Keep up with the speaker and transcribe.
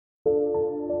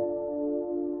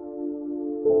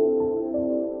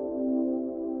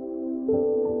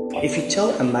If you tell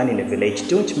a man in a village,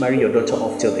 don't marry your daughter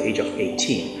off till the age of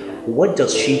 18, what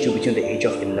does she do between the age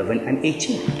of 11 and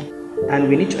 18? And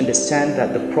we need to understand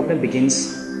that the problem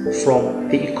begins from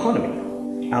the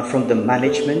economy and from the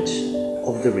management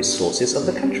of the resources of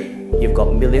the country. You've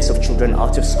got millions of children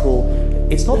out of school.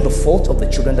 It's not the fault of the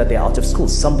children that they're out of school.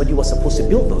 Somebody was supposed to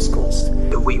build those schools.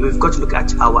 We've got to look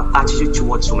at our attitude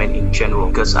towards women in general,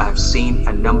 because I have seen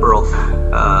a number of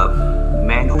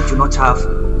men who do not have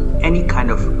any kind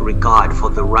of regard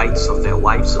for the rights of their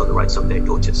wives or the rights of their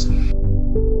daughters.